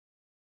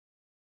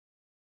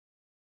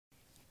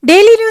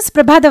Daily news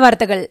പ്രഭാത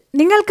വാർത്തകൾ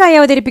നിങ്ങൾക്കായി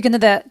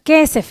അവതരിപ്പിക്കുന്നത്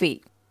KSFE.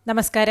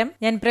 നമസ്കാരം,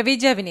 ഞാൻ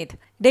പ്രവീജ വിനീത്.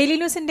 ഡെയിലി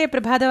ന്യൂസിന്റെ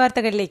പ്രഭാത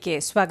വാർത്തകളിലേക്ക്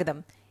സ്വാഗതം.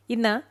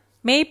 ഇന്ന്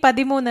മെയ്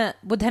 13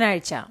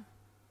 ബുധനാഴ്ച.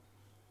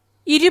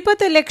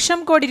 20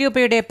 ലക്ഷം കോടി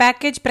രൂപയുടെ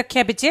പാക്കേജ്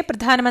പ്രഖ്യാപിച്ച്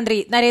പ്രധാനമന്ത്രി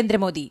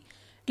നരേന്ദ്രമോദി.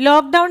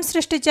 ലോക്ഡൌൺ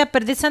സൃഷ്ടിച്ച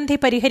പ്രതിസന്ധി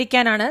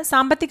പരിഹരിക്കാനാണ്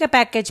സാമ്പത്തിക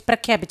പാക്കേജ്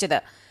പ്രഖ്യാപിച്ചത്.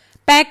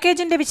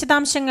 പാക്കേജിന്റെ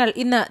വിശദാംശങ്ങൾ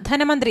ഇന്ന്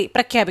ധനമന്ത്രി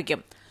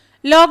പ്രഖ്യാപിക്കും.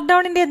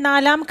 ലോക്ഡൌണിന്റെ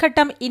 4ാം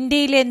ഘട്ടം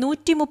ഇന്ത്യയിലെ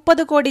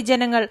 130 കോടി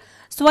ജനങ്ങൾ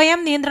സ്വയം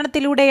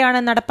നിയന്ത്രണത്തിലൂടെയാണ്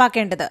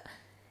നടപ്പാക്കേണ്ടത്.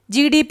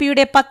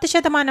 GDPയുടെ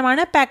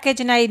 10%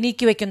 പാക്കേജിനായി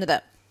നീക്കിവെക്കുന്നത്.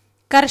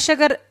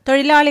 കർഷകർ,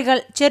 തൊഴിലാളികൾ,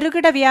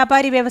 ചെറുകിട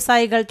വ്യാപാരി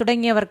വ്യവസായികൾ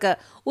തുടങ്ങിയവർക്ക്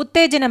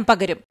ഉത്തേജനം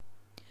പകരും.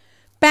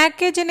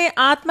 പാക്കേജിനെ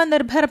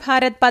ആത്മനിർഭർ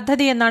ഭാരത്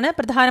പദ്ധതിയെന്നാണ്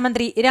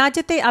പ്രധാനമന്ത്രി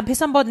രാജ്യത്തെ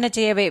അഭിസംബോധന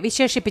ചെയ്യവെ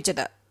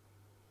വിശേഷിപ്പിച്ചത്.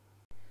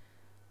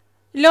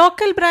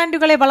 ലോക്കൽ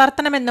ബ്രാൻഡുകളെ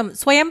വളർത്തണമെന്നും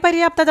സ്വയം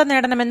പര്യാപ്തത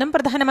നേടണമെന്നും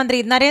പ്രധാനമന്ത്രി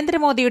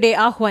നരേന്ദ്രമോദിയുടെ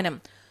ആഹ്വാനം.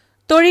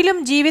 തൊഴിലും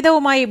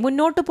ജീവിതവുമായി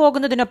മുന്നോട്ടു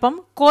പോകുന്നതിനൊപ്പം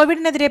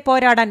കോവിഡിനെതിരെ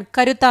പോരാടാൻ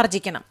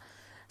കരുത്താർജിക്കണം.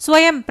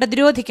 സ്വയം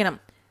പ്രതിരോധിക്കണം.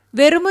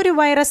 വെറുമൊരു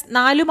വൈറസ്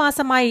 4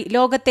 മാസമായി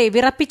ലോകത്തെ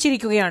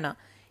വിറപ്പിച്ചിരിക്കുകയാണ്.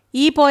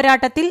 ഈ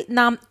പോരാട്ടത്തിൽ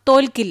നാം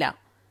തോൽക്കില്ല.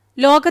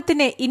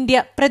 ലോകത്തിന് ഇന്ത്യ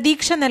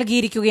പ്രതീക്ഷ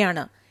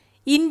നൽകിയിരിക്കുകയാണ്.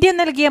 ഇന്ത്യ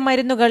നൽകിയ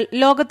മരുന്നുകൾ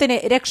ലോകത്തിന്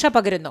രക്ഷ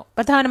പകരുന്നു,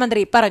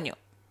 പ്രധാനമന്ത്രി പറഞ്ഞു.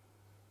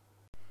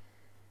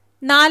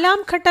 4ാം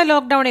ഘട്ട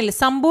ലോക്ഡൌണിൽ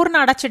സമ്പൂർണ്ണ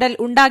അടച്ചിടൽ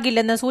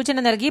ഉണ്ടാകില്ലെന്ന് സൂചന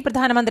നൽകി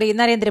പ്രധാനമന്ത്രി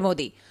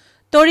നരേന്ദ്രമോദി.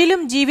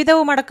 തൊഴിലും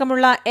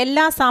ജീവിതവുമടക്കമുള്ള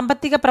എല്ലാ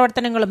സാമ്പത്തിക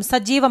പ്രവർത്തനങ്ങളും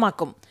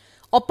സജീവമാക്കും.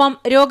 ഒപ്പം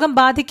രോഗം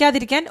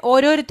ബാധിക്കാതിരിക്കാൻ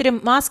ഓരോരുത്തരും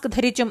മാസ്ക്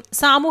ധരിച്ചും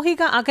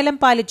സാമൂഹിക അകലം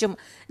പാലിച്ചും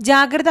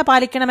ജാഗ്രത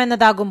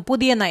പാലിക്കണമെന്നതാകും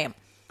പുതിയ നയം.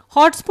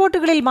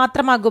 ഹോട്ട്സ്പോട്ടുകളിൽ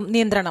മാത്രമാകും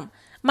നിയന്ത്രണം.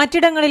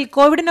 മറ്റിടങ്ങളിൽ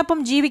കോവിഡിനൊപ്പം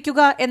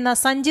ജീവിക്കുക എന്ന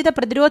സഞ്ചിത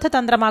പ്രതിരോധ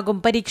തന്ത്രമാകും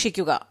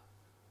പരീക്ഷിക്കുക.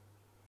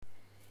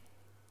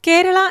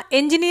 കേരള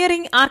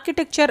എഞ്ചിനീയറിംഗ്,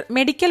 ആർക്കിടെക്ചർ,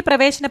 മെഡിക്കൽ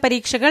പ്രവേശന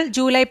പരീക്ഷകൾ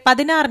ജൂലൈ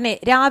 16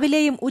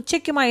 രാവിലെയും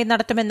ഉച്ചയ്ക്കുമായി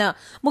നടത്തുമെന്ന്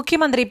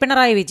മുഖ്യമന്ത്രി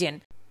പിണറായി വിജയൻ.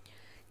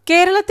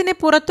 കേരളത്തിന്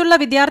പുറത്തുള്ള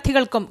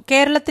വിദ്യാർത്ഥികൾക്കും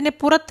കേരളത്തിന്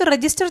പുറത്ത്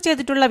രജിസ്റ്റർ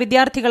ചെയ്തിട്ടുള്ള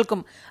വിദ്യാർത്ഥികൾക്കും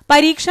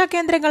പരീക്ഷാ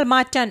കേന്ദ്രങ്ങൾ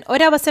മാറ്റാൻ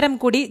ഒരവസരം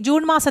കൂടി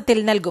ജൂൺ മാസത്തിൽ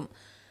നൽകും.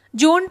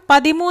 ജൂൺ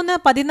 13,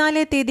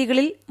 14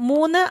 തീയതികളിൽ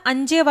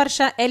 3-5 വർഷ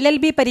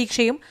LLB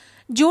പരീക്ഷയും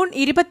ജൂൺ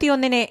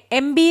 21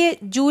 MBA,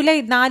 ജൂലൈ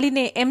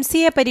 4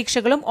 MCA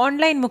പരീക്ഷകളും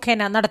ഓൺലൈൻ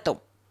മുഖേന നടത്തും.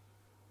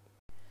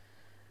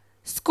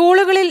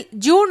 സ്കൂളുകളിൽ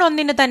ജൂൺ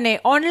 1 തന്നെ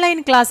ഓൺലൈൻ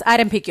ക്ലാസ്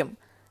ആരംഭിക്കും.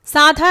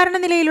 സാധാരണ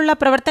നിലയിലുള്ള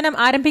പ്രവർത്തനം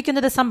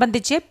ആരംഭിക്കുന്നത്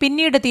സംബന്ധിച്ച്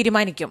പിന്നീട്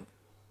തീരുമാനിക്കും.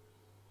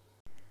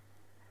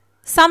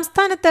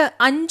 സംസ്ഥാനത്ത്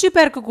 5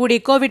 പേർക്ക് കൂടി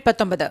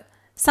കോവിഡ്-19.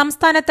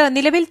 സംസ്ഥാനത്ത്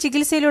നിലവിൽ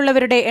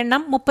ചികിത്സയിലുള്ളവരുടെ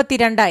എണ്ണം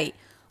 32ആയി.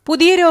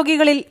 പുതിയ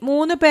രോഗികളിൽ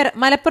 3 പേർ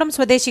മലപ്പുറം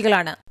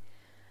സ്വദേശികളാണ്.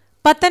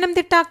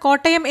 പത്തനംതിട്ട,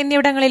 കോട്ടയം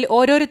എന്നിവിടങ്ങളിൽ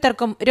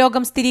ഓരോരുത്തർക്കും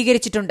രോഗം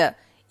സ്ഥിരീകരിച്ചിട്ടുണ്ട്.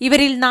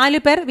 ഇവരിൽ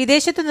 4 പേർ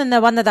വിദേശത്തുനിന്ന്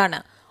വന്നതാണ്.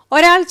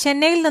 ഒരാൾ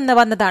ചെന്നൈയിൽ നിന്ന്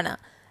വന്നതാണ്.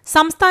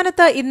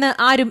 സംസ്ഥാനത്ത് ഇന്ന്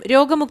ആരും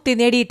രോഗമുക്തി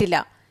നേടിയിട്ടില്ല.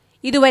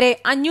 ഇതുവരെ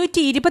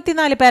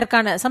 524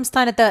 പേർക്കാണ്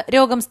സംസ്ഥാനത്ത്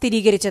രോഗം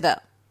സ്ഥിരീകരിച്ചത്.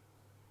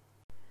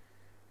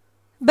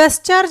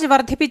 ബസ് ചാർജ്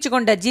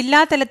വർദ്ധിപ്പിച്ചുകൊണ്ട്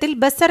ജില്ലാതലത്തിൽ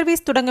ബസ്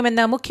സർവീസ്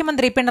തുടങ്ങുമെന്ന്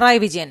മുഖ്യമന്ത്രി പിണറായി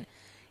വിജയൻ.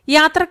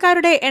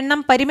 യാത്രക്കാരുടെ എണ്ണം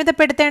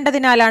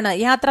പരിമിതപ്പെടുത്തേണ്ടതിനാലാണ്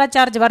യാത്രാ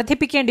ചാർജ്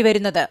വർദ്ധിപ്പിക്കേണ്ടി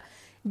വരുന്നത്.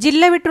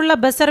 ജില്ല വിട്ടുള്ള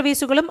ബസ്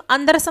സർവീസുകളും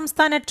അന്തർ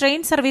സംസ്ഥാന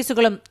ട്രെയിൻ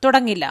സർവീസുകളും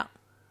തുടങ്ങില്ല.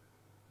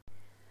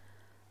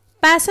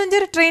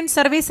 പാസഞ്ചർ ട്രെയിൻ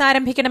സർവീസ്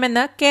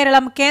ആരംഭിക്കണമെന്ന്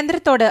കേരളം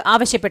കേന്ദ്രത്തോട്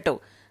ആവശ്യപ്പെട്ടു.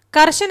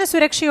 കർശന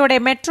സുരക്ഷയോടെ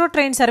metro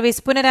train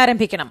service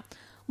പുനരാരംഭിക്കണം.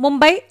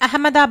 Mumbai,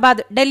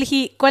 Ahmedabad,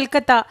 Delhi,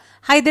 Kolkata,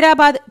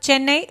 Hyderabad,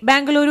 Chennai,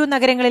 Bengaluru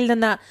നഗരങ്ങളിൽ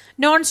നിന്ന്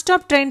നോൺ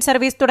സ്റ്റോപ്പ് ട്രെയിൻ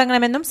സർവീസ്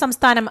തുടങ്ങണമെന്നും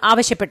സംസ്ഥാനം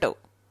ആവശ്യപ്പെട്ടു.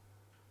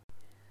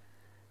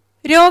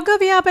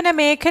 രോഗവ്യാപന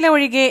മേഖല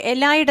ഒഴികെ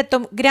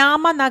എല്ലായിടത്തും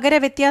ഗ്രാമ-നഗര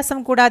വ്യത്യാസം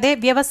കൂടാതെ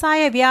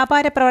വ്യവസായ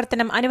വ്യാപാര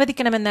പ്രവർത്തനം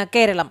അനുവദിക്കണമെന്ന്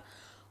കേരളം.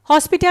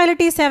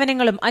 ഹോസ്പിറ്റാലിറ്റി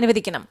സേവനങ്ങളും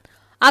അനുവദിക്കണം.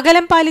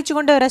 അകലം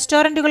പാലിച്ചുകൊണ്ട്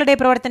റെസ്റ്റോറന്റുകളുടെ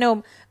പ്രവർത്തനവും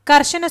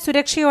കർശന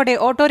സുരക്ഷയോടെ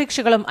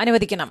ഓട്ടോറിക്ഷകളും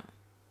അനുവദിക്കണം.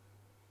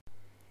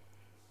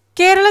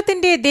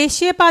 കേരളത്തിന്റെ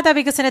ദേശീയപാത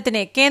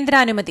വികസനത്തിന്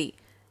കേന്ദ്രാനുമതി.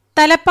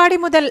 തലപ്പാടി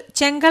മുതൽ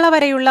ചെങ്കള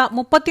വരെയുള്ള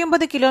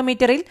 39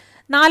 കിലോമീറ്ററിൽ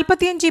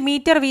 45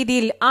 മീറ്റർ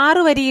വീതിയിൽ 6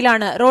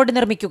 വരിയിലാണ് റോഡ്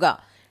നിർമ്മിക്കുക.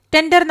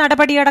 ടെൻഡർ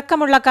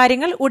നടപടിയടക്കമുള്ള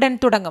കാര്യങ്ങൾ ഉടൻ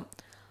തുടങ്ങും.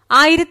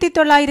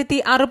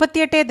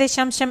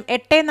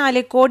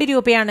 1968.84 കോടി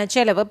രൂപയാണ്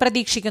ചെലവ്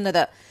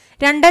പ്രതീക്ഷിക്കുന്നത്.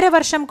 2.5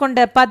 വർഷം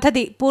കൊണ്ട്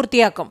പദ്ധതി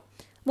പൂർത്തിയാക്കും.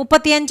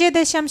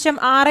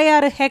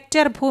 35.66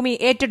 ഹെക്ടർ ഭൂമി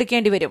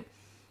ഏറ്റെടുക്കേണ്ടിവരും.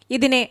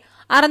 ഇതിന്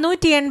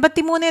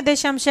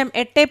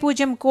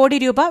 683.80 കോടി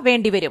രൂപ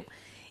വേണ്ടിവരും.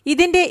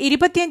 ഇതിന്റെ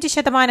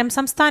 25%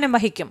 സംസ്ഥാനം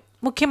വഹിക്കും,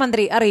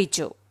 മുഖ്യമന്ത്രി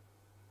അറിയിച്ചു.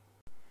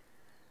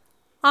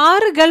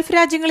 6 ഗൾഫ്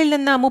രാജ്യങ്ങളിൽ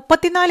നിന്ന്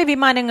 34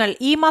 വിമാനങ്ങൾ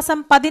ഈ മാസം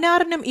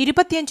 16-നും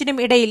 25-നും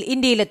ഇടയിൽ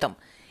ഇന്ത്യയിലെത്തും.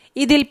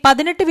 ഇതിൽ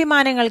 18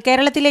 വിമാനങ്ങൾ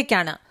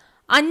കേരളത്തിലേക്കാണ്.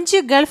 5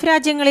 ഗൾഫ്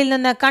രാജ്യങ്ങളിൽ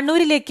നിന്ന്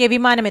കണ്ണൂരിലേക്ക്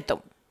വിമാനമെത്തും.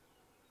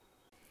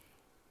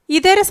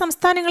 ഇതര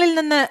സംസ്ഥാനങ്ങളിൽ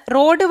നിന്ന്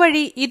റോഡ്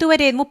വഴി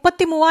ഇതുവരെ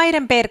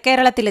 33,000 പേർ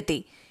കേരളത്തിലെത്തി.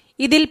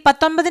 ഇതിൽ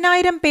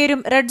 19,000 പേരും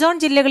റെഡ് സോൺ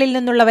ജില്ലകളിൽ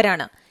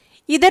നിന്നുള്ളവരാണ്.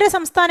 ഇതര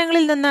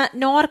സംസ്ഥാനങ്ങളിൽ നിന്ന്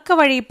നോർക്ക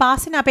വഴി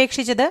പാസിന്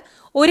അപേക്ഷിച്ചത്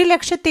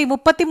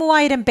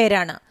 1,33,000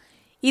 പേരാണ്.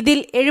 ഇതിൽ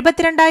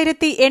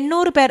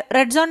 72,800 പേർ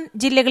റെഡ് സോൺ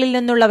ജില്ലകളിൽ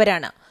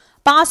നിന്നുള്ളവരാണ്.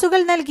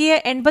 പാസുകൾ നൽകിയ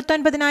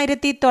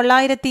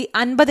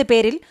 89,950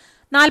 പേരിൽ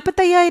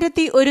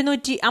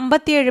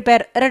 45,157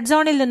 പേർ റെഡ്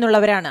സോണിൽ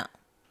നിന്നുള്ളവരാണ്.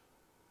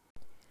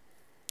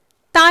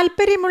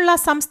 താൽപര്യമുള്ള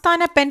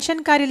സംസ്ഥാന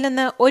പെൻഷൻകാരിൽ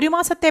നിന്ന് ഒരു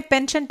മാസത്തെ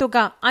പെൻഷൻ തുക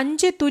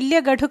 5 തുല്യ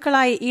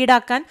ഗഡുക്കളായി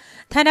ഈടാക്കാൻ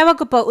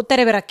ധനവകുപ്പ്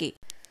ഉത്തരവിറക്കി.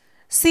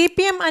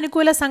 CPM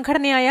അനുകൂല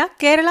സംഘടനയായ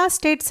Kerala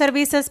state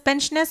services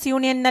pensioners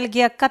union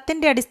നൽകിയ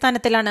കത്തിന്റെ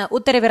അടിസ്ഥാനത്തിലാണ്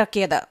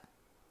ഉത്തരവിറക്കിയത്.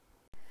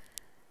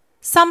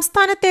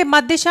 സംസ്ഥാനത്തെ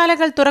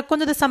മദ്യശാലകൾ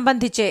തുറക്കുന്നത്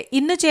സംബന്ധിച്ച്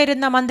ഇന്ന്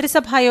ചേരുന്ന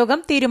മന്ത്രിസഭായോഗം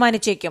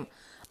തീരുമാനിച്ചേക്കും.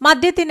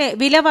 മദ്യത്തിന്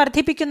വില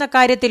വർദ്ധിപ്പിക്കുന്ന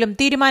കാര്യത്തിലും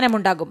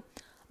തീരുമാനമുണ്ടാകും.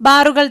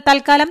 ബാറുകൾ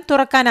തൽക്കാലം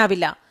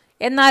തുറക്കാനാവില്ല.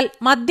 എന്നാൽ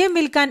മദ്യം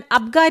വിൽക്കാൻ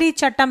അബ്കാരി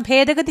ചട്ടം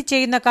ഭേദഗതി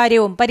ചെയ്യുന്ന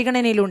കാര്യവും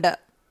പരിഗണനയിലുണ്ട്.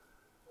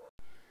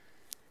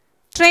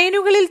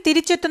 ട്രെയിനുകളിൽ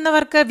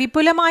തിരിച്ചെത്തുന്നവർക്ക്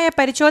വിപുലമായ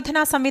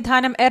പരിശോധനാ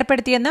സംവിധാനം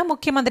ഏർപ്പെടുത്തിയെന്ന്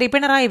മുഖ്യമന്ത്രി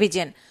പിണറായി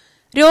വിജയൻ.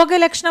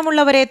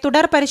 രോഗലക്ഷണമുള്ളവരെ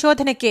തുടർ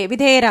പരിശോധനയ്ക്ക്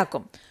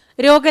വിധേയരാക്കും.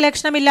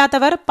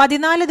 രോഗലക്ഷണമില്ലാത്തവർ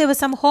 14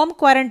 ദിവസം ഹോം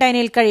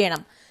ക്വാറന്റൈനിൽ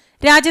കഴിയണം.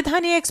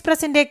 രാജധാനി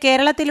എക്സ്പ്രസിന്റെ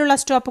കേരളത്തിലുള്ള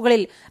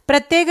സ്റ്റോപ്പുകളിൽ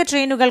പ്രത്യേക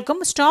ട്രെയിനുകൾക്കും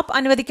സ്റ്റോപ്പ്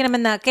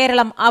അനുവദിക്കണമെന്ന്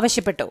കേരളം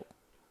ആവശ്യപ്പെട്ടു.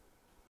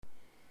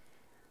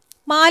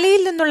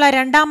 മാലിയിൽ നിന്നുള്ള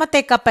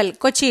രണ്ടാമത്തെ കപ്പൽ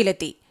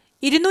കൊച്ചിയിലെത്തി.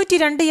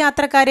 202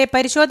 യാത്രക്കാരെ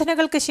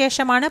പരിശോധനകൾക്ക്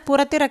ശേഷമാണ്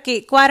പുറത്തിറക്കി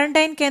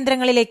ക്വാറന്റൈൻ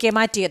കേന്ദ്രങ്ങളിലേക്ക്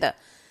മാറ്റിയത്.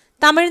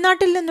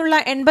 തമിഴ്നാട്ടിൽ നിന്നുള്ള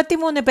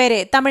 83 പേരെ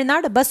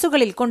തമിഴ്നാട്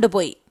ബസ്സുകളിൽ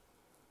കൊണ്ടുപോയി.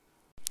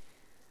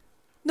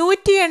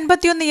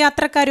 181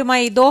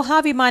 യാത്രക്കാരുമായി ദോഹ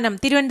വിമാനം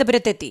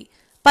തിരുവനന്തപുരത്തെത്തി.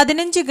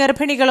 15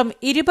 ഗർഭിണികളും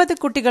 20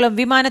 കുട്ടികളും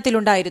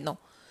വിമാനത്തിലുണ്ടായിരുന്നു.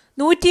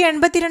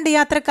 182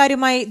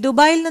 യാത്രക്കാരുമായി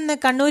ദുബായിൽ നിന്ന്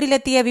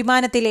കണ്ണൂരിലെത്തിയ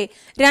വിമാനത്തിലെ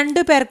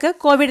 2 പേർക്ക്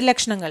കോവിഡ്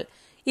ലക്ഷണങ്ങൾ.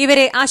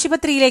 ഇവരെ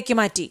ആശുപത്രിയിലേക്ക്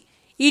മാറ്റി.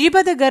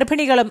 20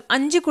 ഗർഭിണികളും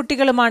 5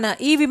 കുട്ടികളുമാണ്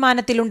ഈ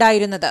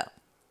വിമാനത്തിലുണ്ടായിരുന്നത്.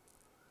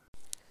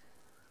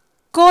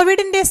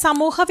 കോവിഡിന്റെ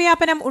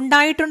സമൂഹവ്യാപനം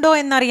ഉണ്ടായിട്ടുണ്ടോ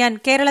എന്നറിയാൻ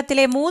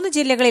കേരളത്തിലെ 3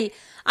 ജില്ലകളിൽ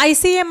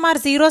ICMR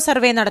സീറോ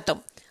സർവേ നടത്തും.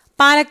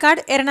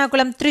 പാലക്കാട്,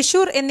 എറണാകുളം,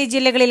 തൃശൂർ എന്നീ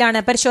ജില്ലകളിലാണ്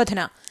പരിശോധന.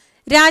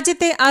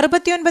 രാജ്യത്തെ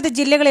 69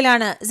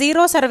 ജില്ലകളിലാണ്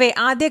സീറോ സർവേ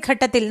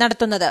ആദ്യഘട്ടത്തിൽ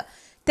നടത്തുന്നത്.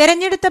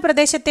 തെരഞ്ഞെടുത്ത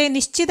പ്രദേശത്തെ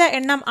നിശ്ചിത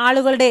എണ്ണം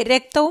ആളുകളുടെ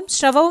രക്തവും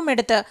സ്രവവും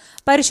എടുത്ത്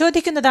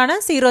പരിശോധിക്കുന്നതാണ്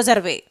സീറോ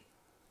സർവേ.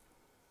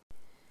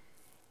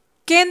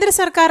 കേന്ദ്ര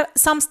സർക്കാർ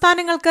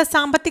സംസ്ഥാനങ്ങൾക്ക്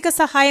സാമ്പത്തിക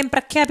സഹായം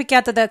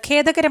പ്രഖ്യാപിക്കാത്തത്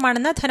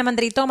ഖേദകരമാണെന്ന്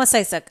ധനമന്ത്രി തോമസ്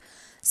ഐസക്.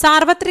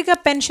 സാർവത്രിക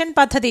പെൻഷൻ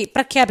പദ്ധതി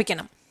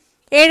പ്രഖ്യാപിക്കണം.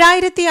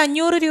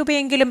 7,500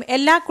 രൂപയെങ്കിലും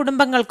എല്ലാ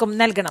കുടുംബങ്ങൾക്കും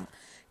നൽകണം.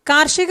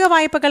 കാർഷിക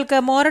വായ്പകൾക്ക്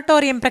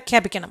മൊറട്ടോറിയം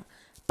പ്രഖ്യാപിക്കണം.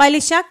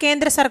 പലിശ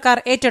കേന്ദ്ര സർക്കാർ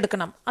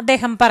ഏറ്റെടുക്കണം,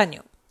 അദ്ദേഹം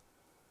പറഞ്ഞു.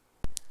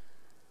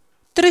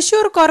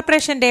 തൃശൂർ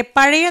കോർപ്പറേഷന്റെ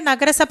പഴയ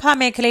നഗരസഭാ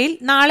മേഖലയിൽ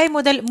നാളെ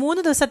മുതൽ 3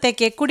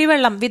 ദിവസത്തേക്ക്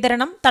കുടിവെള്ളം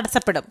വിതരണം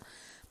തടസ്സപ്പെടും.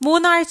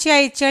 3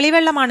 ആഴ്ചയായി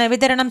ചെളിവെള്ളമാണ്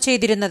വിതരണം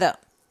ചെയ്തിരുന്നത്.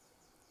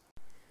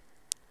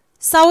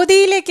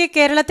 സൗദിയിലേക്ക്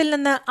കേരളത്തിൽ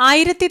നിന്ന്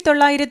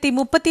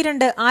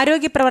 1932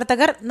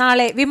 ആരോഗ്യപ്രവർത്തകർ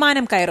നാളെ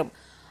വിമാനം കയറും.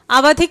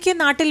 അവധിക്ക്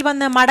നാട്ടിൽ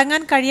വന്ന്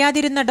മടങ്ങാൻ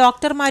കഴിയാതിരുന്ന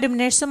ഡോക്ടർമാരും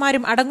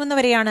നഴ്സുമാരും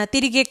അടങ്ങുന്നവരെയാണ്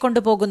തിരികെ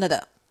കൊണ്ടുപോകുന്നത്.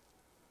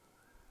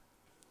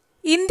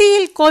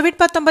 ഇന്ത്യയിൽ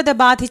കോവിഡ്-19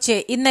 ബാധിച്ച്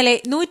ഇന്നലെ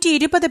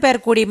 120 പേർ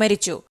കൂടി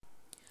മരിച്ചു.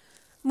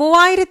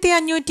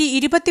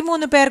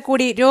 3,523 പേർ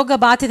കൂടി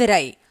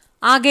രോഗബാധിതരായി.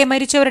 ആകെ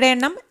മരിച്ചവരുടെ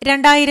എണ്ണം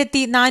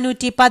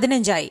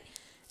 2,415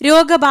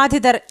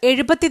 രോഗബാധിതർ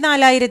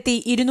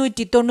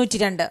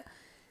 74,292.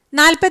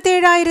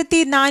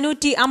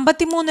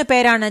 47,453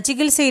 പേരാണ്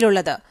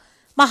ചികിത്സയിലുള്ളത്.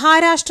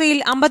 മഹാരാഷ്ട്രയിൽ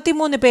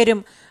 53 പേരും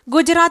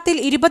ഗുജറാത്തിൽ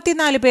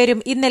 24 പേരും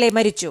ഇന്നലെ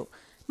മരിച്ചു.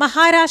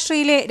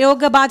 മഹാരാഷ്ട്രയിലെ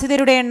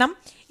രോഗബാധിതരുടെ എണ്ണം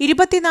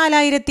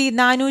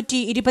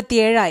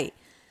 24,427.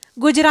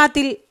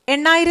 ഗുജറാത്തിൽ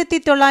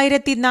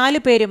 8,904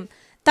 പേരും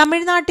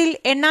തമിഴ്നാട്ടിൽ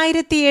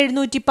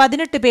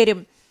 8,718 പേരും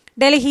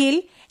ഡൽഹിയിൽ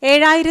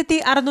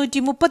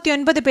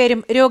 7,639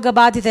 പേരും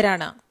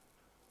രോഗബാധിതരാണ്.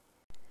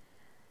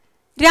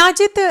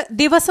 രാജ്യത്ത്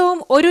ദിവസവും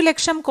 1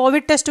 ലക്ഷം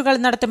കോവിഡ് ടെസ്റ്റുകൾ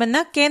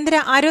നടത്തുമെന്ന് കേന്ദ്ര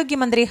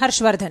ആരോഗ്യമന്ത്രി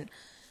ഹർഷ് വർദ്ധൻ.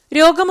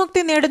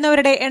 രോഗമുക്തി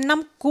നേടുന്നവരുടെ എണ്ണം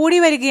കൂടി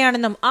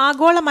വരികയാണെന്നും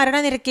ആഗോള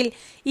മരണനിരക്കിൽ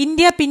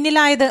ഇന്ത്യ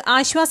പിന്നിലായത്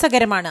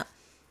ആശ്വാസകരമാണ്.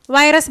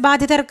 വൈറസ്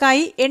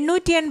ബാധിതർക്കായി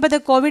 880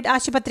 കോവിഡ്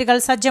ആശുപത്രികൾ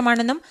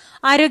സജ്ജമാണെന്നും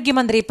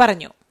ആരോഗ്യമന്ത്രി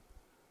പറഞ്ഞു.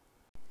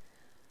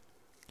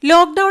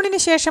 ലോക്ഡൌണിന്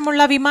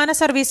ശേഷമുള്ള വിമാന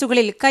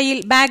സർവീസുകളിൽ കയ്യിൽ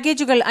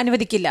ബാഗേജുകൾ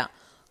അനുവദിക്കില്ല.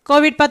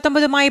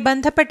 കോവിഡ്-19മായി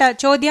ബന്ധപ്പെട്ട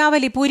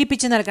ചോദ്യാവലി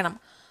പൂരിപ്പിച്ചു നൽകണം.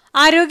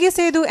 ആരോഗ്യ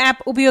സേതു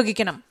ആപ്പ്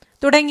ഉപയോഗിക്കണം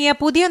തുടങ്ങിയ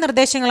പുതിയ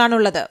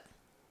നിർദ്ദേശങ്ങളാണുള്ളത്.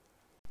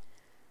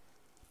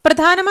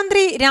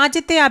 പ്രധാനമന്ത്രി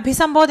രാജ്യത്തെ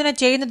അഭിസംബോധന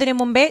ചെയ്യുന്നതിനു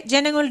മുമ്പേ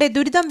ജനങ്ങളുടെ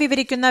ദുരിതം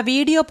വിവരിക്കുന്ന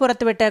വീഡിയോ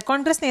പുറത്തുവിട്ട്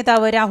കോൺഗ്രസ്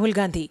നേതാവ് രാഹുൽ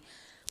ഗാന്ധി.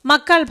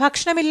 മക്കൾ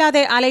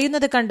ഭക്ഷണമില്ലാതെ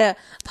അലയുന്നത് കണ്ട്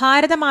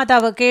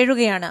ഭാരതമാതാവ്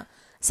കേഴുകയാണ്.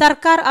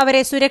 സർക്കാർ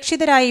അവരെ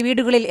സുരക്ഷിതരായി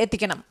വീടുകളിൽ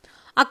എത്തിക്കണം.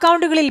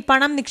 അക്കൌണ്ടുകളിൽ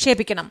പണം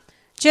നിക്ഷേപിക്കണം.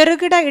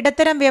 ചെറുകിട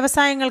ഇടത്തരം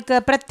വ്യവസായങ്ങൾക്ക്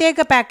പ്രത്യേക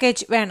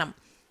പാക്കേജ് വേണം,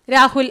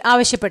 രാഹുൽ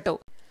ആവശ്യപ്പെട്ടു.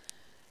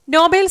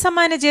 നോബൽ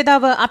സമ്മാന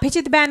ജേതാവ്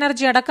അഭിജിത്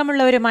ബാനർജി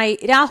അടക്കമുള്ളവരുമായി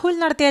രാഹുൽ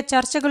നടത്തിയ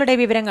ചർച്ചകളുടെ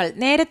വിവരങ്ങൾ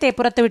നേരത്തെ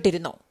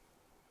പുറത്തുവിട്ടിരുന്നു.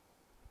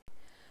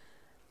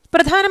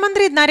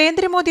 പ്രധാനമന്ത്രി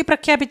നരേന്ദ്രമോദി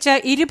പ്രഖ്യാപിച്ച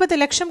 20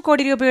 ലക്ഷം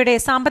കോടി രൂപയുടെ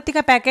സാമ്പത്തിക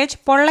പാക്കേജ്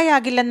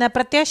പൊള്ളയാകില്ലെന്ന്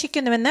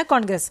പ്രത്യാശിക്കുന്നുവെന്ന്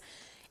കോൺഗ്രസ്.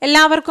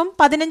 എല്ലാവർക്കും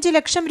 15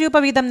 ലക്ഷം രൂപ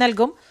വീതം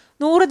നൽകും.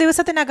 100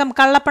 ദിവസത്തിനകം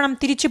കള്ളപ്പണം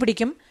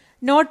തിരിച്ചുപിടിക്കും.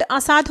 നോട്ട്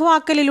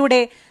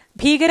അസാധുവാക്കലിലൂടെ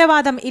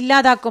ഭീകരവാദം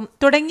ഇല്ലാതാക്കും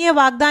തുടങ്ങിയ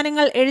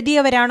വാഗ്ദാനങ്ങൾ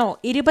എഴുതിയവരാണോ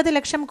 20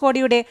 ലക്ഷം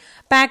കോടിയുടെ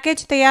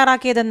പാക്കേജ്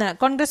തയ്യാറാക്കിയതെന്ന്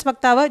കോൺഗ്രസ്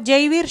വക്താവ്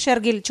ജയ്വീർ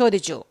ഷെർഗിൽ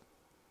ചോദിച്ചു.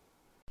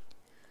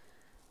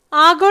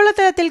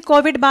 ആഗോളതലത്തിൽ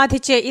കോവിഡ്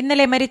ബാധിച്ച്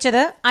ഇന്നലെ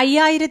മരിച്ചത്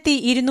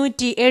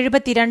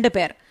 5272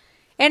 പേർ.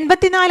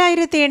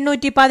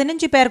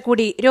 84,815 പേർ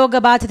കൂടി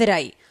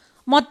രോഗബാധിതരായി.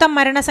 മൊത്തം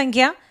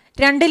മരണസംഖ്യ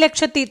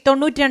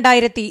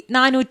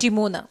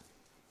 2,92,403.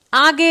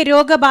 ആകെ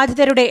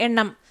രോഗബാധിതരുടെ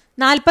എണ്ണം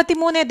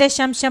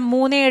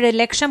 43.37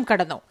 ലക്ഷം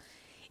കടന്നു.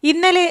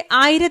 ഇന്നലെ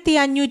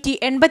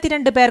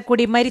 1,582 പേർ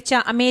കൂടി മരിച്ച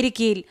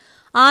അമേരിക്കയിൽ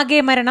ആകെ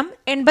മരണം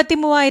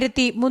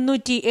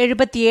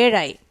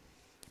 83,377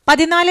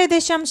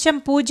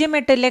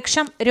 14.08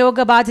 ലക്ഷം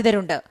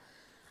രോഗബാധിതരുണ്ട്.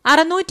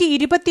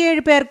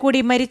 627 പേർ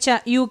കൂടി മരിച്ച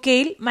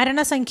യുകെയിൽ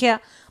മരണസംഖ്യ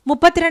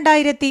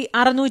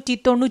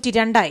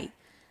 32,692.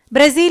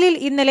 ബ്രസീലിൽ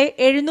ഇന്നലെ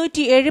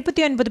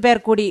 779 പേർ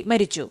കൂടി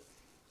മരിച്ചു.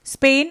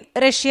 സ്പെയിൻ,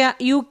 റഷ്യ,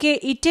 UK,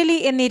 ഇറ്റലി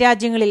എന്നീ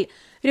രാജ്യങ്ങളിൽ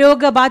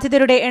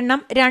രോഗബാധിതരുടെ എണ്ണം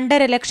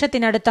 2.5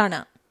 ലക്ഷത്തിനടുത്താണ്.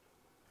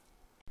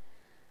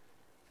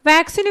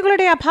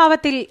 വാക്സിനുകളുടെ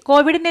അഭാവത്തിൽ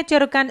കോവിഡിനെ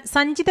ചെറുക്കാൻ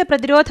സഞ്ചിത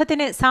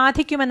പ്രതിരോധത്തിന്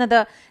സാധിക്കുമെന്നത്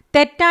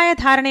തെറ്റായ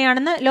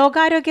ധാരണയാണെന്ന്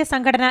ലോകാരോഗ്യ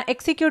സംഘടന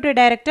executive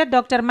director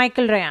doctor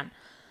Michael Ryan.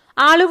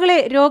 ആളുകളെ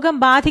രോഗം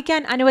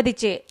ബാധിക്കാൻ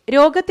അനുവദിച്ച്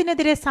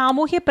രോഗത്തിനെതിരെ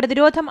സാമൂഹ്യ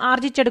പ്രതിരോധം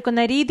ആർജിച്ചെടുക്കുന്ന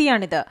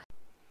രീതിയാണിത്.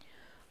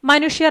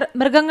 മനുഷ്യർ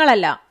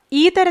മൃഗങ്ങളല്ല.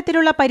 ഈ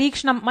തരത്തിലുള്ള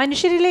പരീക്ഷണം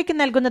മനുഷ്യരിലേക്ക്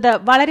നൽകുന്നത്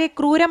വളരെ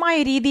ക്രൂരമായ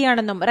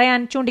രീതിയാണെന്നും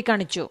റയാൻ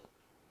ചൂണ്ടിക്കാണിച്ചു.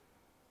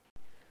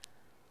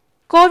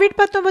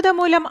 കോവിഡ്-19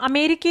 മൂലം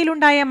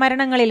അമേരിക്കയിലുണ്ടായ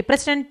മരണങ്ങളിൽ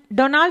പ്രസിഡന്റ്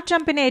ഡൊണാൾഡ്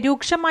ട്രംപിനെ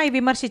രൂക്ഷമായി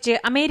വിമർശിച്ച്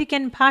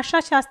അമേരിക്കൻ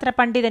ഭാഷാശാസ്ത്ര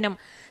പണ്ഡിതനും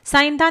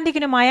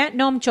സൈദ്ധാന്തികനുമായ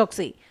നോം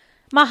ചോക്സി.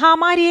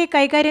 മഹാമാരിയെ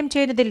കൈകാര്യം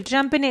ചെയ്യുന്നതിൽ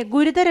ട്രംപിന്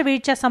ഗുരുതര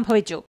വീഴ്ച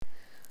സംഭവിച്ചു.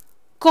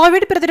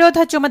 കോവിഡ് പ്രതിരോധ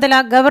ചുമതല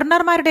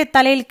ഗവർണർമാരുടെ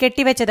തലയിൽ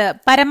കെട്ടിവെച്ചത്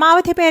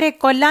പരമാവധി പേരെ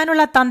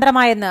കൊല്ലാനുള്ള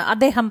തന്ത്രമായെന്ന്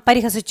അദ്ദേഹം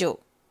പരിഹസിച്ചു.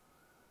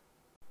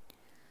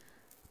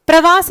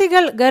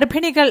 പ്രവാസികൾ,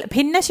 ഗർഭിണികൾ,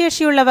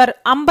 ഭിന്നശേഷിയുള്ളവർ,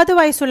 50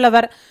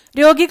 വയസ്സുള്ളവർ,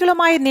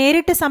 രോഗികളുമായി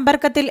നേരിട്ട്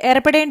സമ്പർക്കത്തിൽ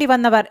ഏർപ്പെടേണ്ടി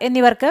വന്നവർ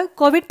എന്നിവർക്ക്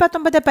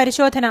കോവിഡ്-19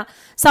 പരിശോധന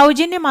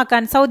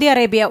സൌജന്യമാക്കാൻ സൗദി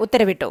അറേബ്യ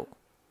ഉത്തരവിട്ടു.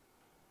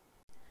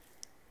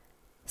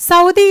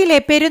 സൗദിയിലെ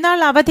പെരുന്നാൾ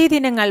അവധി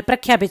ദിനങ്ങൾ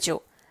പ്രഖ്യാപിച്ചു.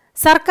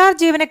 സർക്കാർ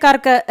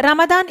ജീവനക്കാർക്ക്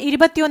റമദാൻ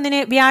 21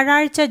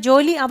 വ്യാഴാഴ്ച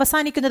ജോലി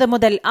അവസാനിക്കുന്നത്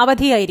മുതൽ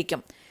അവധിയായിരിക്കും.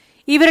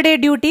 ഇവരുടെ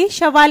ഡ്യൂട്ടി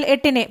ഷവാൽ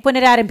 8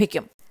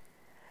 പുനരാരംഭിക്കും.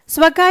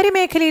 സ്വകാര്യ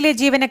മേഖലയിലെ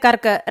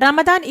ജീവനക്കാർക്ക്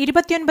റമദാൻ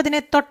 29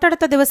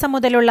 തൊട്ടടുത്ത ദിവസം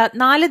മുതലുള്ള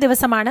 4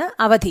 ദിവസമാണ്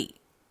അവധി.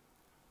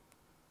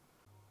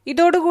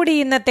 ഇതോടുകൂടി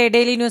ഇന്നത്തെ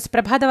ഡെയിലി ന്യൂസ്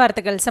പ്രഭാത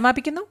വാർത്തകൾ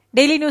സമാപിക്കുന്നു.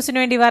 ഡെയിലി ന്യൂസിനു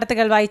വേണ്ടി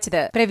വാർത്തകൾ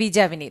വായിച്ചത് Praveeja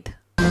Vineeth.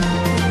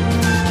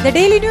 The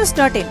Daily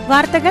News.in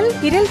വാർത്തകൾ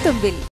വിരൽ തുമ്പിൽ.